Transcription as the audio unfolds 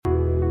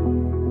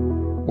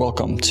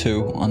Welcome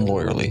to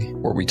UNLAWYERLY,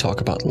 where we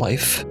talk about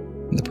life,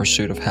 the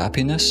pursuit of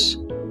happiness,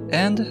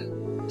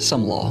 and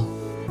some law.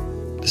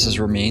 This is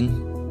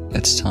Ramin.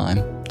 It's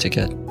time to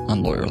get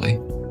unlawyerly.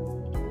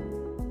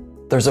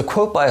 There's a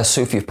quote by a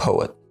Sufi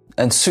poet,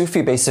 and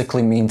Sufi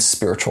basically means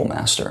spiritual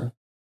master.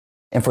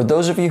 And for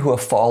those of you who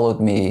have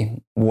followed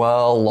me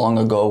long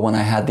ago when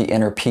I had the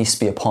Inner Peace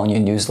Be Upon You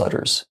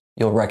newsletters,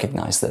 you'll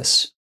recognize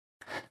this.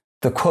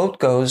 The quote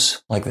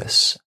goes like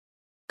this: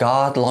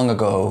 God long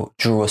ago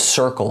drew a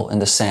circle in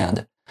the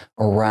sand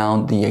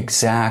around the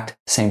exact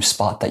same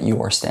spot that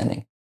you are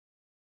standing.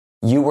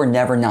 You were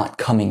never not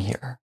coming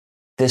here.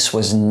 This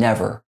was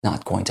never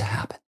not going to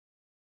happen.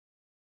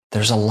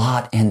 There's a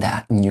lot in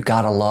that, and you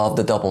gotta love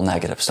the double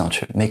negatives, don't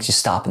you? It makes you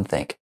stop and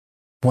think.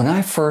 When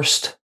I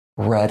first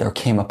read or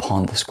came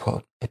upon this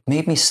quote, it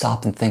made me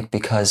stop and think,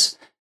 because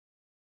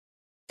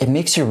it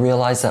makes you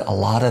realize that a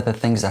lot of the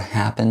things that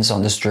happens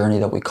on this journey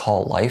that we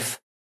call life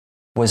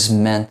was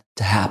meant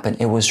to happen.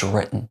 It was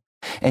written.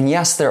 And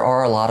yes, there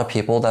are a lot of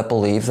people that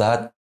believe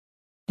that,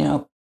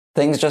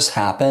 things just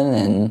happen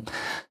and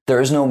there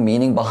is no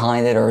meaning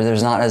behind it, or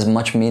there's not as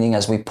much meaning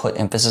as we put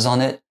emphasis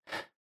on it.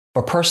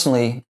 But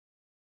personally,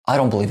 I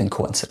don't believe in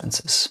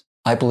coincidences.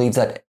 I believe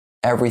that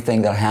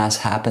everything that has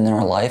happened in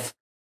our life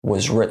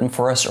was written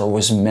for us, or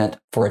was meant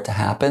for it to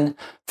happen,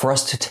 for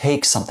us to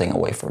take something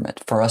away from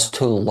it, for us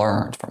to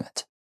learn from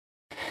it.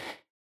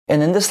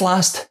 And in this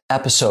last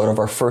episode of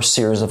our first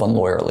series of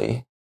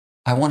UNLAWYERLY,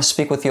 I want to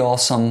speak with you all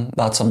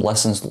about some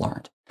lessons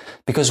learned.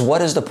 Because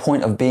what is the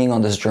point of being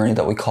on this journey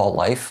that we call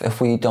life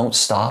if we don't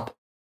stop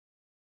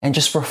and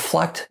just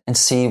reflect and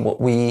see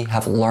what we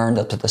have learned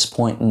up to this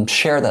point and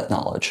share that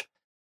knowledge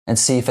and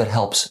see if it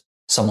helps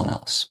someone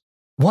else?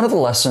 One of the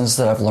lessons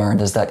that I've learned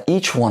is that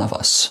each one of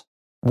us,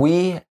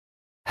 we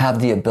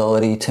have the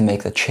ability to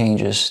make the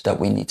changes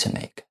that we need to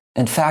make.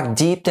 In fact,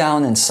 deep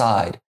down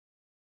inside,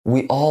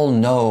 we all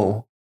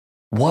know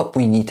what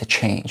we need to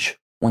change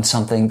when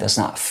something does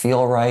not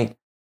feel right,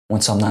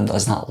 when something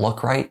does not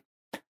look right.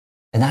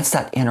 And that's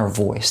that inner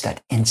voice,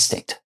 that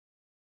instinct.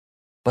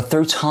 But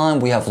through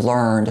time, we have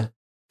learned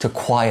to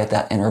quiet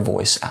that inner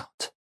voice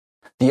out.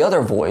 The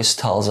other voice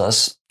tells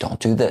us, don't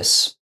do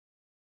this.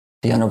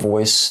 The other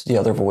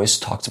voice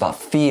talks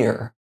about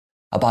fear,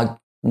 about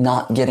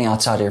not getting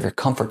outside of your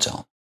comfort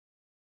zone.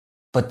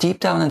 But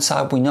deep down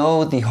inside, we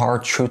know the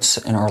hard truths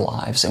in our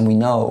lives, and we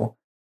know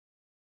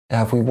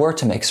that if we were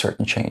to make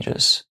certain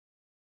changes,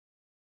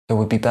 it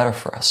would be better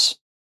for us.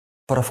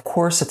 But of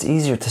course, it's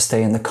easier to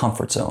stay in the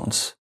comfort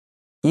zones,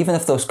 even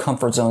if those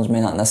comfort zones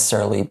may not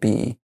necessarily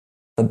be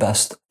the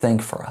best thing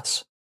for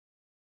us.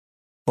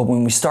 But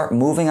when we start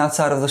moving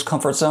outside of those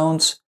comfort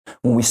zones,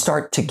 when we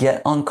start to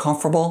get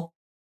uncomfortable,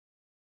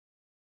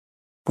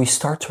 we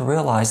start to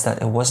realize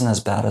that it wasn't as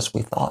bad as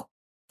we thought.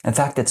 In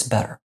fact, it's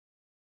better.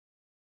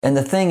 And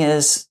the thing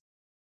is,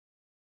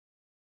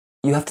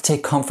 you have to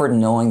take comfort in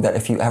knowing that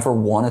if you ever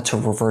wanted to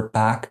revert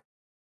back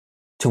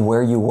to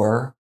where you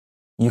were,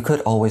 you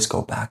could always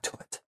go back to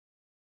it.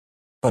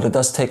 But it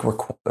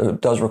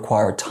does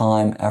require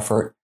time,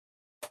 effort,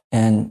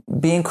 and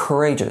being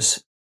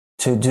courageous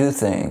to do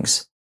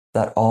things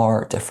that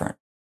are different.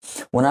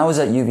 When I was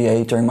at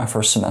UVA during my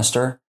first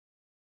semester,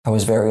 I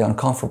was very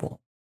uncomfortable.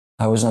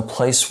 I was in a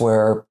place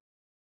where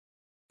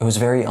it was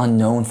very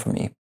unknown for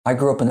me. I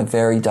grew up in a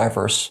very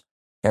diverse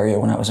area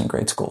when I was in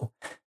grade school.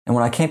 And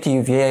when I came to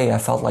UVA, I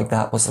felt like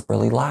that was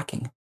really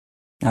lacking.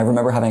 And I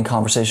remember having a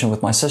conversation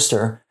with my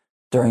sister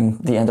during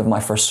the end of my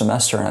first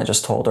semester, and I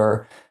just told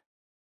her,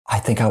 I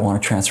think I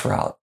want to transfer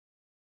out.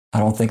 I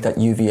don't think that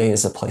UVA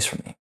is the place for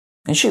me.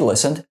 And she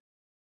listened,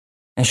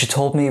 and she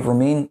told me,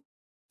 Ramin,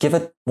 give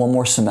it one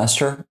more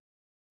semester,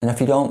 and if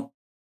you don't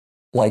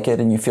like it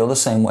and you feel the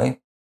same way,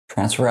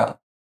 transfer out.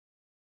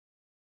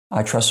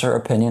 I trust her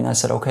opinion. I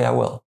said, okay, I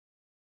will.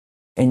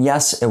 And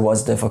yes, it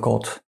was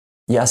difficult.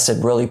 Yes,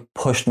 it really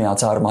pushed me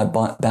outside of my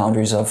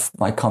boundaries of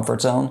my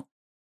comfort zone.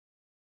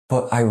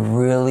 But I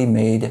really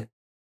made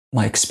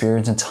my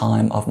experience and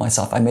time of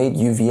myself. I made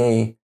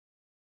UVA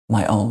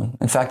my own.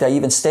 In fact, I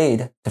even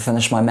stayed to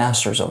finish my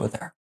master's over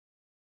there.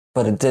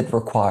 But it did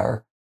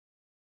require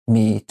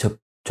me to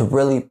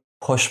really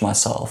push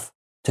myself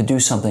to do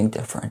something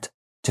different,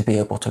 to be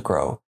able to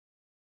grow.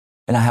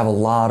 And I have a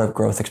lot of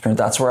growth experience.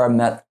 That's where I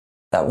met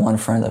that one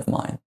friend of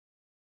mine.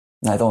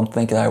 And I don't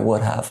think that I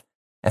would have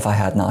if I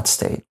had not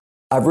stayed.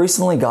 I've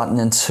recently gotten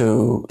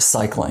into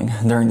cycling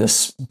during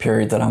this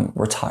period that I'm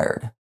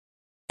retired.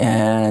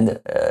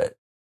 And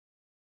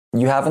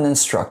you have an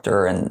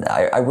instructor, and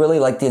I really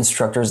like the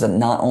instructors that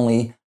not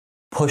only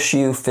push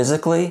you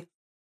physically,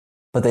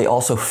 but they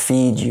also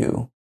feed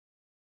you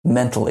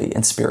mentally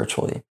and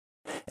spiritually.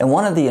 And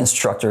one of the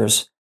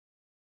instructors,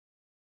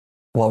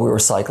 while we were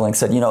cycling,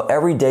 said,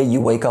 every day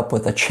you wake up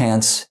with a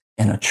chance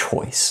and a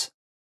choice.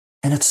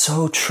 And it's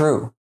so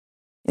true.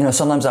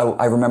 Sometimes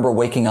I remember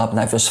waking up and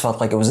I just felt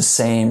like it was the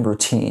same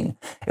routine.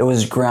 It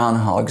was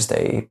Groundhog's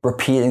Day,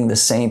 repeating the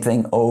same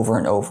thing over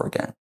and over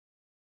again.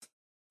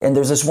 And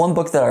there's this one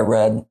book that I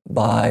read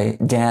by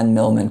Dan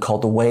Millman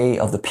called The Way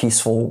of the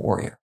Peaceful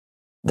Warrior.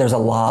 There's a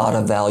lot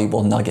of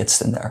valuable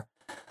nuggets in there.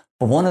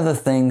 But one of the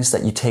things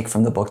that you take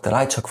from the book that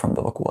I took from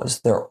the book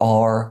was there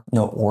are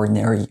no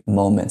ordinary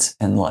moments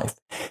in life.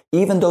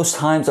 Even those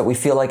times that we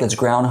feel like it's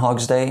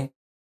Groundhog's Day,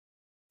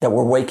 that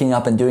we're waking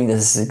up and doing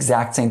this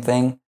exact same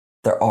thing,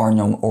 there are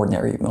no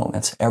ordinary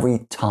moments.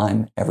 Every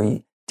time,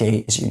 every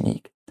day is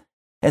unique.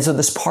 And so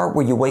this part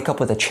where you wake up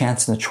with a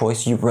chance and a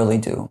choice, you really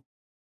do.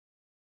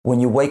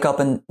 When you wake up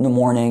in the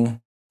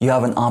morning, you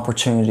have an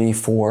opportunity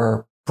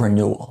for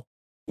renewal.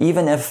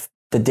 Even if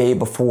the day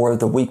before,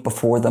 the week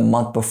before, the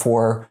month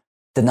before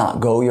did not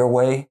go your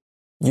way,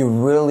 you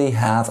really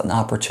have an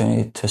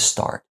opportunity to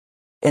start.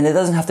 And it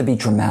doesn't have to be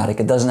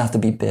dramatic. It doesn't have to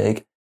be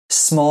big.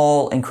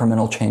 Small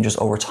incremental changes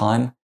over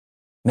time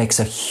makes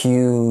a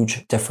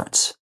huge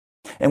difference.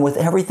 And with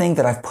everything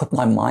that I've put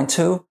my mind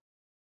to,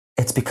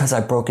 it's because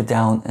I broke it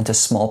down into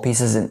small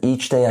pieces. And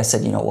each day I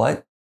said, you know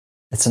what?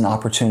 It's an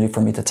opportunity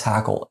for me to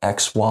tackle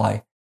X,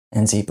 Y,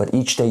 and Z. But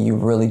each day you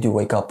really do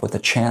wake up with a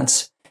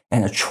chance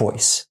and a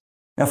choice.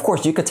 And of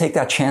course, you could take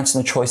that chance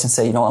and a choice and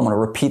say, you know, I'm going to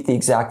repeat the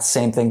exact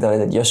same thing that I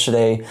did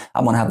yesterday.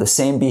 I'm going to have the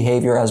same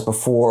behavior as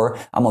before.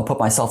 I'm going to put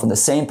myself in the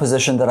same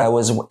position that I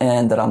was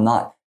in that I'm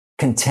not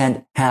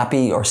content,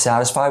 happy, or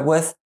satisfied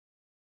with.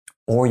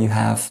 Or you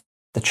have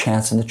the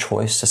chance and the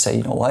choice to say,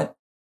 you know what?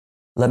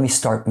 Let me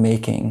start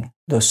making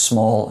those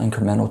small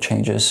incremental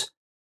changes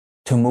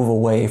to move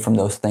away from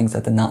those things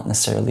that did not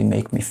necessarily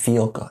make me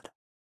feel good.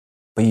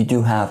 But you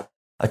do have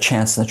a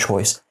chance and a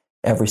choice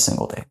every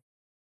single day.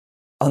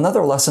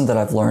 Another lesson that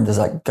I've learned is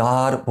that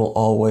God will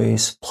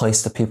always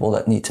place the people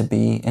that need to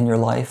be in your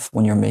life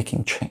when you're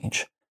making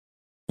change.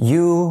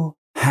 You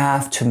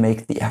have to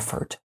make the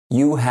effort.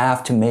 You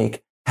have to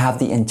have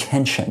the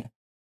intention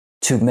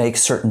to make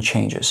certain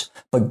changes.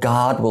 But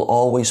God will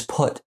always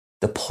put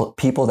the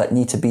people that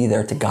need to be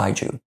there to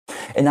guide you.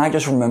 And I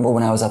just remember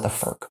when I was at the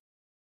FERC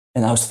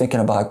and I was thinking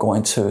about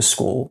going to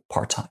school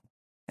part-time.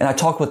 And I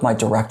talked with my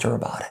director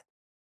about it.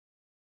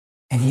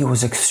 And he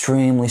was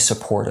extremely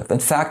supportive. In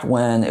fact,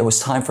 when it was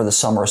time for the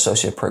summer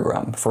associate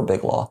program for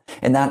Big Law,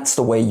 and that's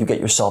the way you get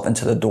yourself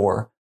into the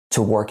door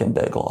to work in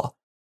Big Law,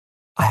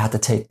 I had to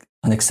take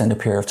an extended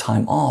period of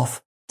time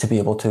off to be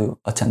able to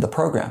attend the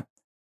program.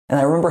 And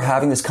I remember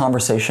having this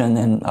conversation,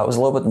 and I was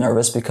a little bit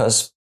nervous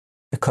because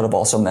it could have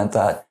also meant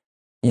that,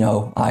 you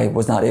know, I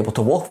was not able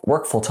to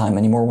work full time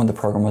anymore when the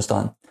program was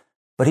done.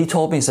 But he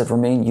told me, he said,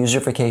 Ramin, use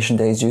your vacation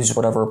days, use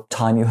whatever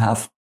time you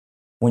have.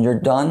 When you're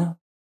done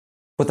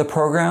with the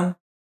program,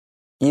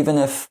 even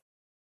if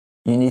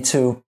you need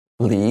to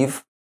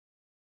leave,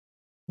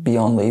 be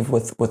on leave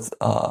with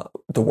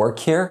the work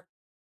here,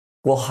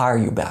 we'll hire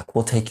you back.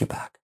 We'll take you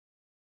back.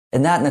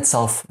 And that in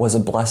itself was a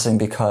blessing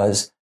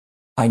because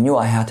I knew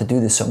I had to do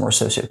the summer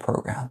associate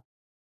program,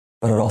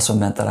 but it also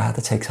meant that I had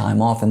to take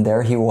time off. And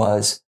there he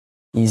was,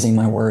 easing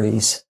my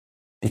worries,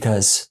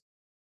 because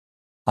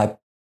I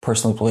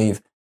personally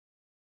believe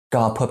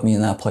God put me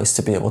in that place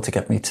to be able to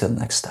get me to the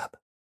next step.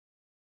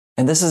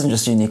 And this isn't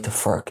just unique to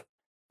FERC.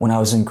 When I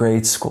was in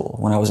grade school,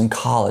 when I was in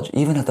college,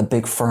 even at the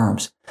big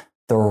firms,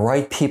 the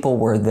right people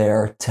were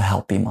there to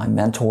help be my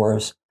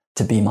mentors,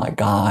 to be my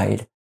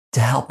guide,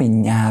 to help me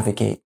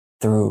navigate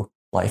through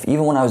life.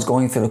 Even when I was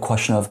going through the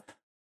question of,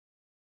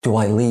 do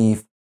I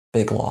leave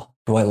Big Law?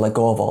 Do I let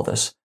go of all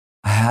this?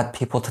 I had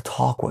people to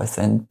talk with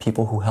and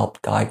people who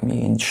helped guide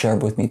me and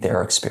shared with me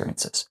their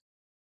experiences.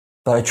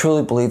 But I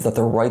truly believe that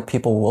the right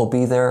people will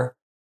be there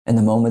in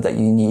the moment that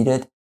you need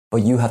it,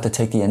 but you have to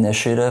take the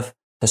initiative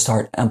to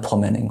start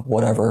implementing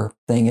whatever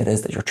thing it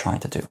is that you're trying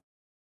to do.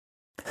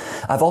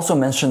 I've also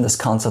mentioned this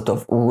concept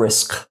of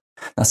risk.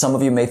 Now, some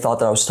of you may thought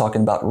that I was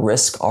talking about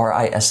risk,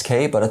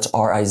 R-I-S-K, but it's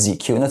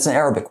R-I-Z-Q, and it's an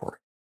Arabic word.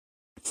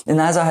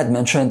 And as I had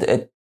mentioned,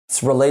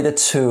 it's related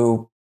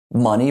to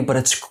money, but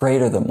it's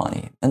greater than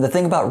money. And the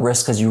thing about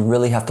risk is you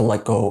really have to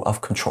let go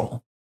of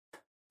control.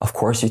 Of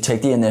course, you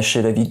take the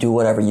initiative, you do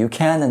whatever you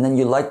can, and then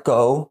you let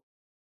go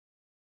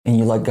and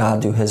you let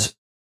God do his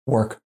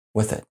work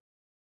with it.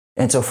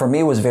 And so for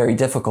me, it was very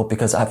difficult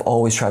because I've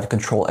always tried to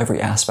control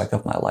every aspect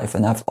of my life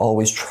and I've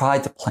always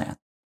tried to plan.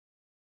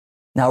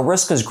 Now,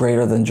 risk is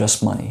greater than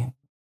just money.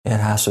 It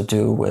has to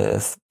do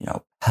with,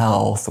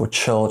 health, with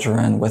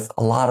children, with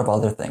a lot of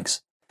other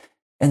things.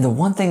 And the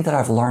one thing that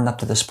I've learned up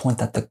to this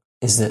point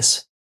is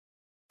this.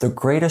 The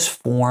greatest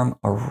form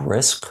of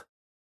risk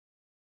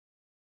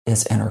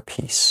is inner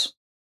peace,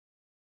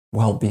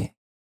 well-being,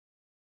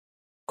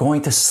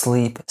 going to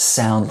sleep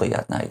soundly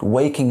at night,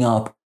 waking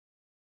up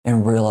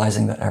and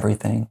realizing that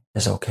everything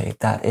is okay.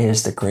 That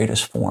is the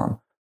greatest form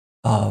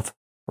of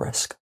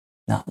risk,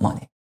 not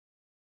money.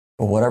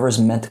 But whatever is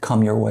meant to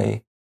come your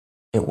way,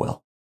 it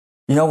will.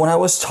 When I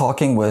was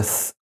talking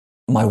with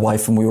my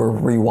wife and we were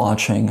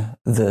rewatching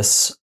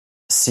this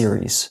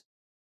series,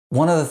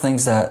 one of the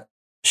things that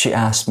she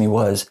asked me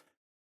was,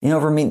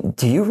 Ramin,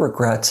 do you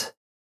regret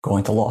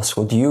going to law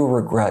school? Do you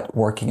regret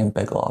working in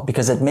Big Law?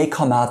 Because it may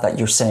come out that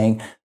you're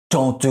saying,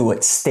 don't do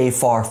it, stay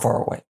far,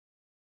 far away.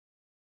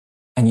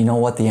 And you know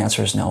what? The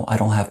answer is no. I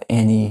don't have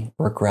any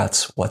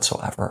regrets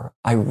whatsoever.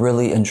 I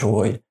really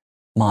enjoyed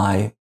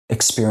my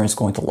experience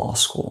going to law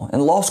school.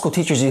 And law school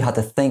teaches you how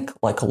to think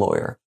like a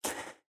lawyer.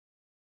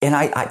 And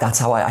that's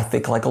how I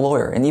think like a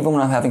lawyer. And even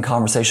when I'm having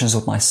conversations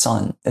with my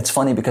son, it's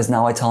funny because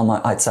now I tell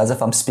him, it's as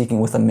if I'm speaking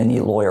with a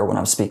mini lawyer when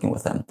I'm speaking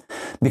with him.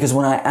 Because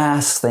when I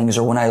ask things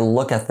or when I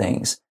look at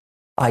things,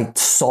 I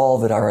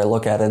solve it or I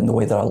look at it in the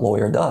way that a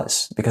lawyer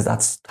does, because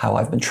that's how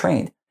I've been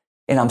trained.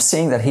 And I'm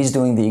seeing that he's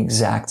doing the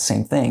exact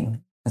same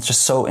thing. It's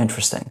just so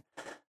interesting.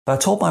 But I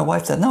told my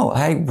wife that, no,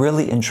 I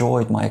really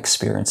enjoyed my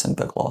experience in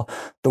big law.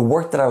 The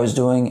work that I was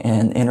doing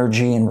in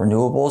energy and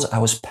renewables, I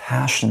was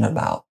passionate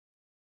about.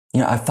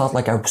 I felt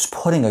like I was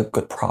putting a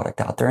good product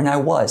out there, and I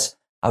was.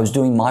 I was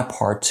doing my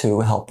part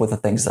to help with the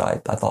things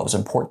that I thought was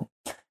important.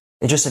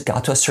 It just had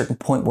got to a certain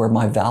point where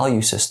my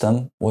value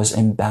system was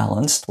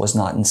imbalanced, was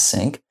not in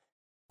sync.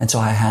 And so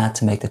I had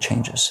to make the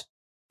changes.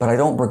 But I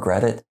don't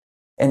regret it.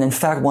 And in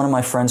fact, one of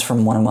my friends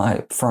from one of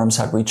my firms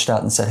had reached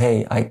out and said,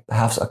 hey, I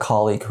have a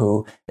colleague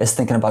who is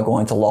thinking about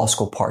going to law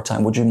school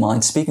part-time. Would you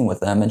mind speaking with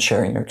them and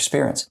sharing your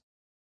experience?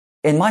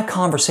 And my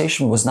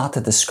conversation was not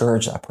to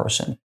discourage that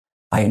person.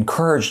 I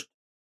encouraged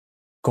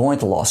going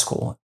to law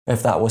school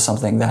if that was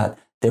something that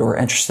they were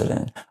interested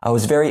in. I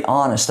was very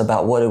honest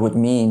about what it would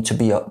mean to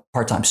be a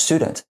part-time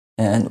student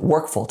and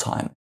work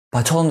full-time. But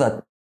I told them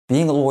that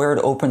being a lawyer,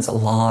 it opens a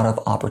lot of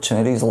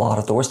opportunities, a lot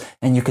of doors,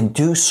 and you can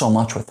do so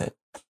much with it.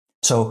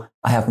 So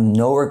I have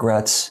no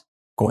regrets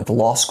going to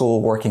law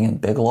school, working in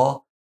big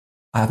law.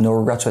 I have no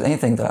regrets with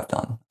anything that I've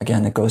done.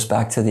 Again, it goes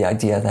back to the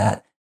idea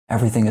that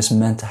everything is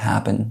meant to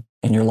happen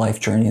in your life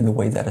journey in the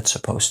way that it's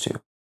supposed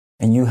to.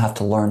 And you have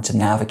to learn to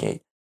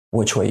navigate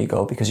which way you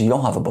go, because you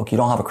don't have a book, you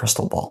don't have a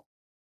crystal ball.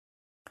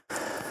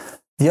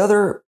 The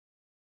other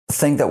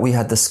thing that we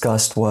had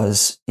discussed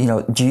was,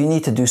 do you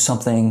need to do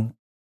something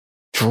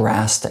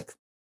drastic,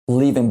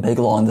 leaving big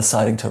law and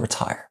deciding to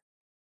retire?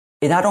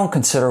 And I don't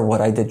consider what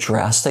I did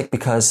drastic,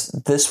 because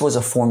this was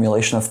a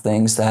formulation of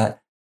things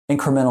that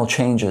incremental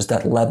changes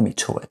that led me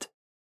to it.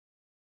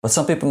 But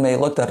some people may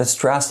look at it as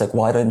drastic.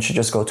 Why didn't you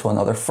just go to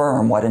another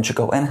firm? Why didn't you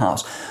go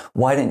in-house?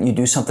 Why didn't you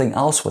do something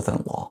else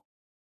within law?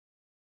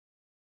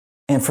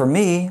 And for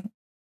me,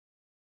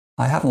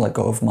 I haven't let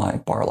go of my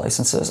bar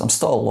licenses. I'm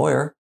still a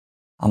lawyer.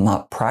 I'm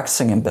not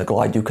practicing in big law.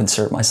 I do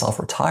consider myself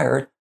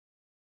retired.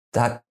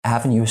 That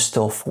avenue is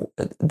still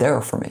there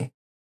for me.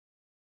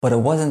 But it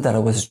wasn't that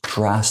it was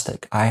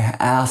drastic. I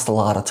asked a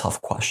lot of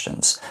tough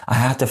questions. I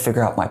had to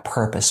figure out my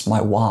purpose,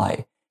 my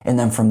why, and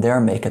then from there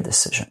make a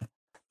decision.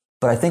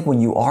 But I think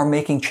when you are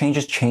making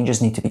changes,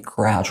 changes need to be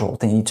gradual.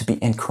 They need to be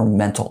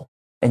incremental.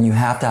 And you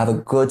have to have a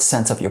good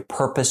sense of your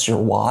purpose,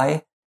 your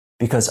why,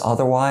 because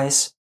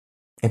otherwise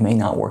it may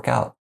not work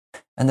out.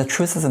 And the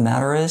truth of the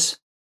matter is,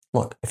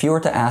 look, if you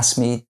were to ask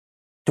me,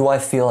 do I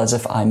feel as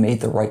if I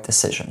made the right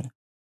decision?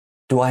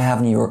 Do I have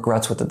any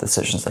regrets with the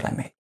decisions that I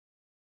made?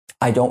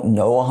 I don't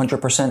know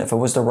 100% if it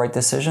was the right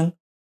decision,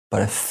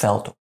 but it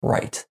felt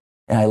right.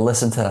 And I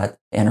listened to that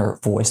inner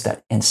voice,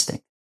 that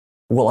instinct.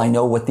 Will I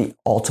know what the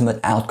ultimate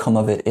outcome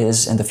of it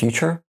is in the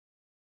future?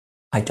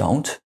 I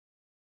don't,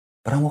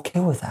 but I'm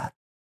okay with that.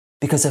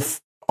 Because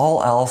if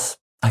all else,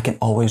 I can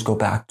always go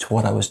back to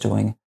what I was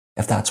doing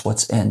if that's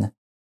what's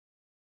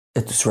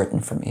it's written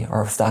for me,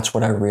 or if that's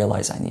what I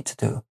realize I need to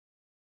do.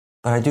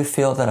 But I do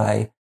feel that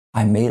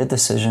I made a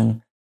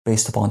decision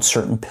based upon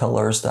certain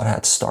pillars that I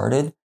had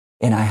started,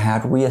 and I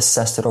had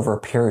reassessed it over a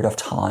period of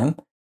time.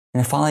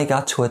 And I finally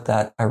got to it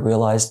that I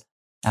realized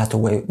I had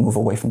to move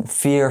away from the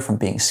fear, from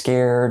being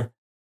scared,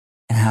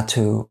 and had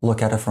to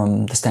look at it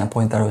from the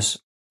standpoint that I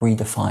was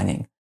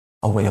redefining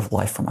a way of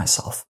life for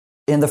myself.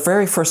 In the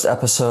very first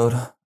episode,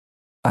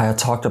 I had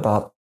talked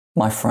about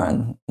my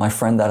friend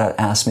that had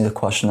asked me the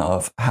question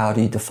of how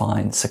do you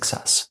define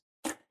success?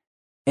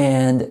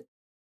 And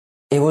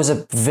it was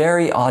a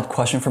very odd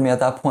question for me at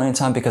that point in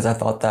time, because I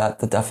thought that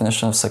the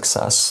definition of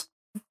success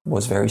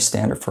was very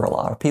standard for a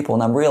lot of people.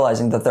 And I'm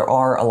realizing that there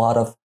are a lot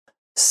of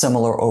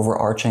similar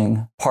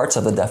overarching parts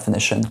of the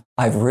definition.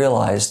 I've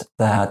realized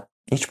that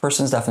each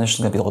person's definition is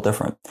going to be a little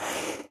different.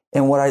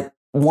 And what I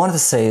wanted to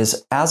say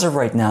is, as of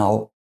right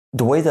now,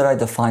 the way that I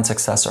define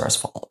success are as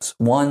follows.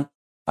 One,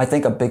 I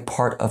think a big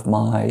part of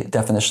my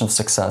definition of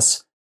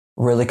success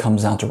really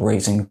comes down to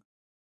raising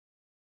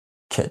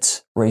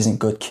kids, raising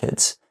good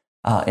kids,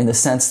 in the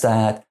sense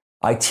that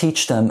I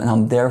teach them and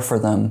I'm there for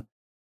them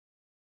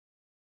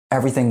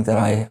everything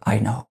that I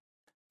know.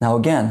 Now,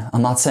 again,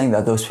 I'm not saying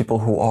that those people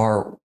who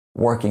are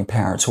working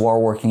parents, who are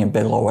working in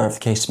big law, whatever the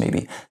case may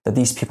be, that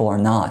these people are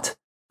not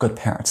good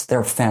parents.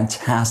 They're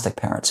fantastic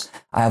parents.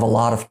 I have a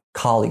lot of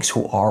colleagues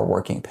who are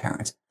working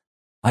parents.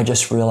 I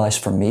just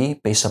realized for me,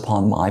 based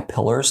upon my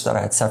pillars that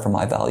I had set for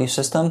my value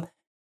system,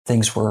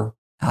 things were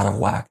out of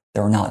whack.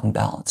 They were not in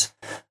balance.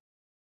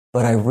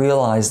 But I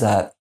realized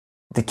that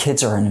the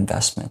kids are an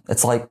investment.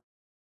 It's like,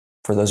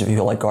 for those of you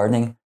who like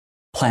gardening,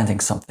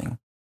 planting something.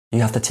 You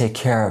have to take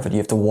care of it. You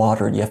have to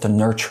water it. You have to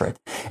nurture it.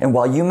 And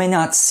while you may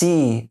not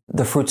see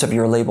the fruits of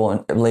your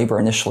labor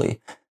initially,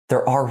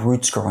 there are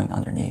roots growing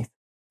underneath.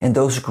 And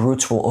those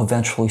roots will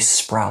eventually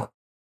sprout.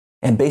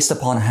 And based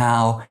upon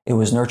how it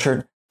was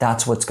nurtured,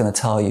 that's what's going to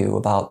tell you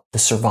about the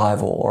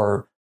survival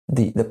or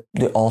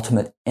the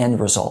ultimate end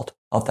result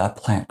of that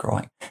plant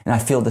growing. And I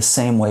feel the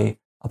same way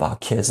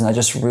about kids. And I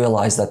just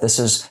realized that this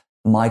is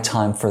my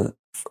time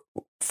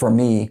for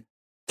me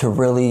to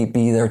really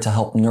be there to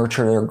help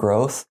nurture their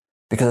growth,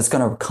 because it's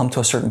going to come to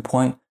a certain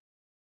point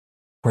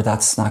where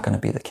that's not going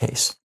to be the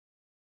case.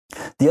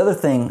 The other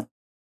thing,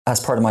 as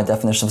part of my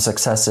definition of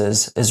success,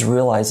 is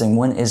realizing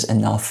when is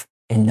enough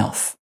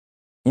enough.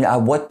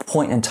 At what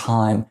point in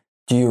time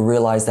do you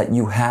realize that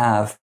you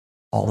have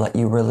all that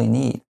you really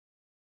need?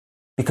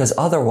 Because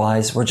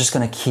otherwise, we're just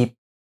going to keep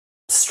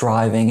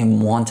striving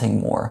and wanting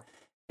more.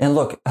 And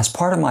look, as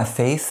part of my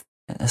faith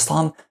in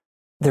Islam,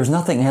 there's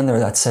nothing in there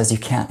that says you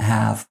can't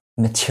have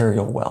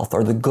material wealth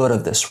or the good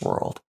of this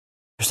world.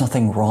 There's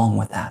nothing wrong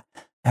with that.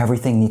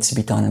 Everything needs to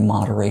be done in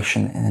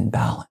moderation and in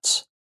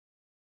balance.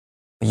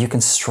 But you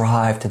can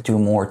strive to do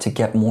more, to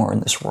get more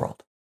in this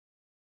world.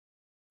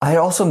 I had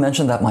also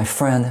mentioned that my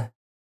friend,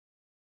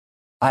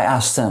 I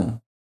asked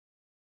him,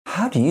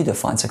 how do you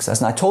define success?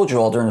 And I told you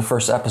all during the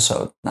first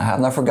episode, and I have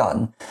not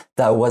forgotten,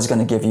 that I was going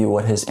to give you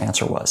what his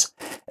answer was.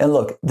 And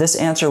look, this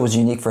answer was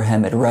unique for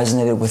him. It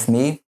resonated with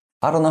me.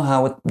 I don't know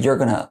how you're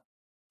going to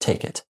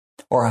take it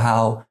or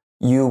how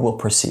you will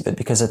perceive it,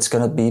 because it's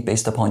going to be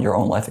based upon your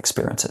own life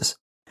experiences.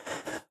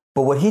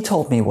 But what he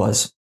told me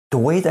was the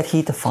way that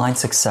he defined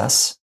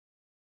success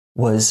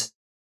was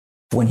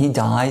when he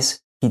dies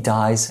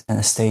in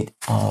a state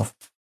of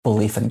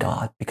belief in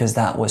God, because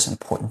that was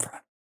important for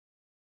him.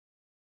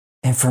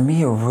 And for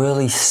me, it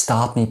really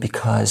stopped me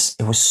because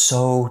it was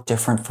so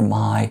different from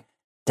my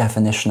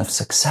definition of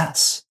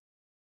success.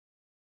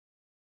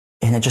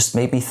 And it just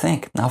made me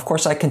think. Now, of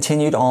course, I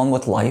continued on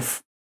with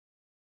life,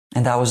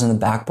 and that was in the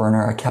back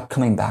burner. I kept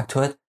coming back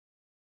to it,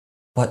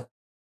 but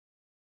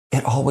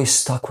it always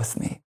stuck with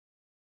me.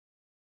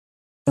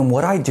 And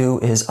what I do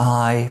is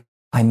I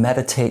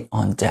meditate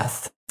on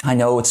death. I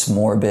know it's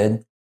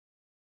morbid,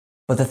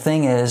 but the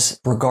thing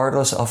is,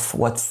 regardless of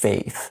what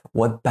faith,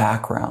 what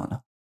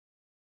background,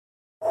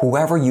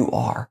 whoever you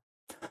are,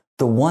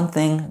 the one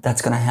thing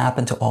that's going to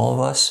happen to all of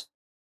us,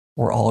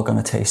 we're all going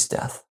to taste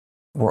death.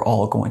 We're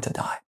all going to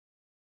die.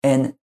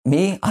 And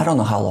me, I don't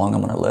know how long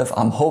I'm going to live.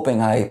 I'm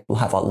hoping I will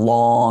have a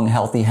long,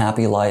 healthy,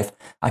 happy life.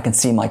 I can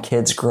see my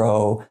kids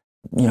grow,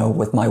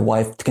 with my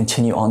wife to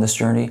continue on this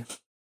journey.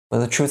 But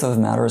the truth of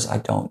the matter is I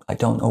don't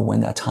know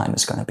when that time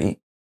is going to be.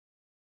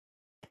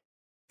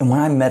 And when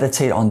I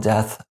meditate on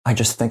death, I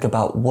just think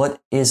about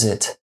what is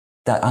it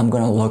that I'm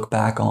going to look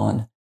back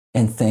on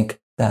and think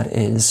that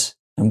is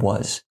and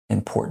was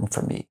important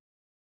for me.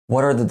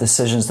 What are the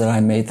decisions that I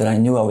made that I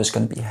knew I was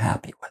going to be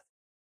happy with?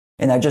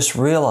 And I just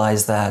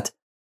realized that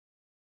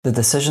the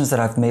decisions that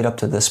I've made up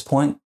to this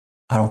point,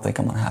 I don't think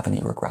I'm going to have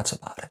any regrets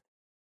about it.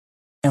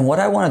 And what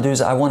I want to do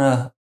is I want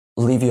to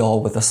leave you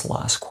all with this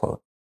last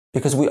quote,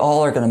 because we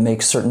all are going to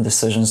make certain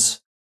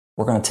decisions.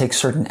 We're going to take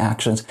certain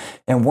actions,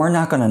 and we're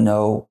not going to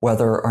know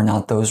whether or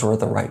not those were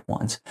the right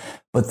ones.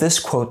 But this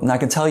quote, and I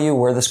can tell you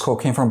where this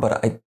quote came from,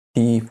 but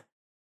the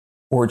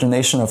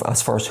origination of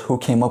as far as who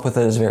came up with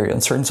it is very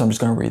uncertain, so I'm just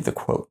going to read the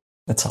quote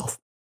itself.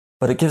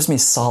 But it gives me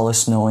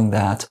solace knowing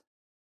that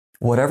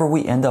whatever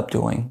we end up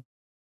doing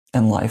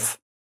in life,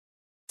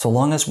 so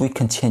long as we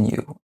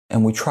continue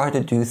and we try to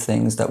do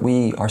things that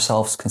we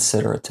ourselves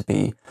consider to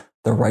be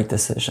the right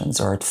decisions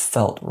or it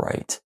felt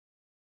right,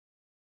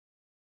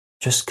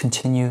 just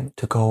continue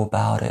to go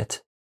about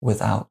it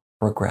without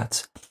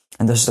regrets.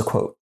 And this is the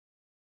quote: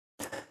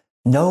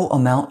 "No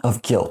amount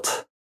of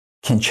guilt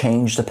can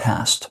change the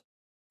past,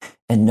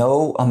 and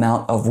no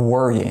amount of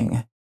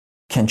worrying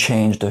can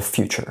change the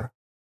future.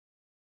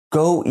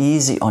 Go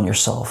easy on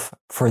yourself,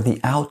 for the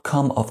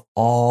outcome of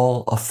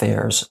all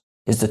affairs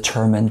is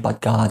determined by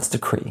God's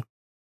decree.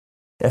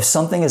 If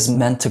something is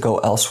meant to go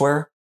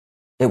elsewhere,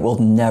 it will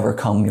never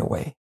come your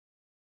way.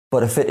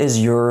 But if it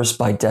is yours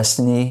by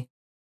destiny,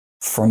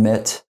 from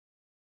it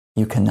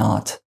you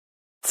cannot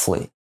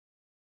flee."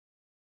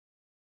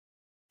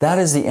 That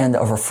is the end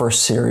of our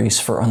first series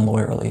for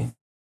Unlawyerly.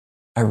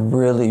 I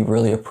really,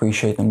 really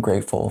appreciate and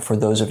grateful for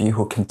those of you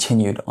who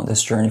continued on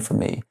this journey for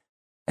me.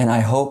 And I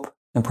hope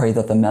and pray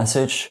that the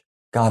message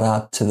got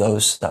out to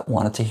those that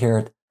wanted to hear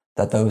it,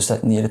 that those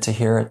that needed to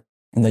hear it,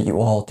 and that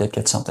you all did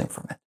get something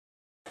from it.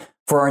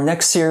 For our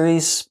next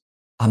series,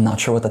 I'm not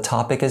sure what the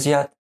topic is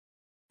yet,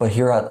 but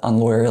here at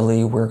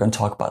Unlawyerly, we're going to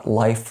talk about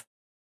life,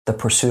 the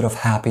pursuit of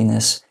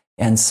happiness,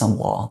 and some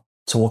law.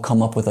 So we'll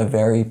come up with a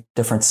very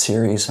different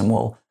series and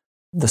we'll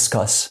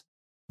discuss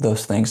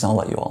those things, and I'll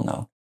let you all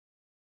know.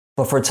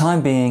 But for the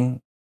time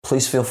being,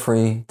 please feel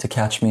free to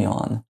catch me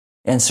on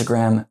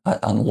Instagram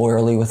at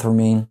Unlawyerly with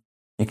Ramin.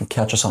 You can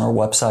catch us on our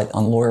website,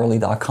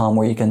 unlawyerly.com,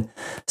 where you can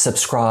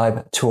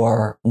subscribe to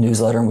our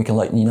newsletter and we can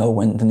let you know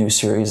when the new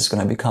series is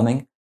going to be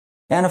coming.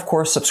 And of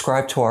course,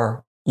 subscribe to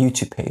our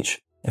YouTube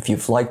page. If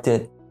you've liked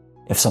it,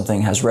 if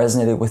something has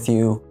resonated with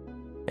you,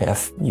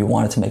 if you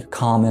wanted to make a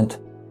comment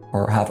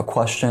or have a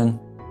question,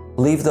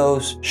 leave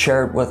those,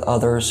 share it with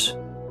others,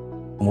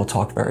 and we'll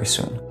talk very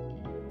soon.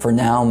 For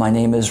now, my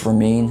name is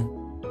Ramin,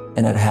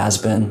 and it has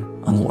been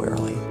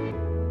Unlawyerly.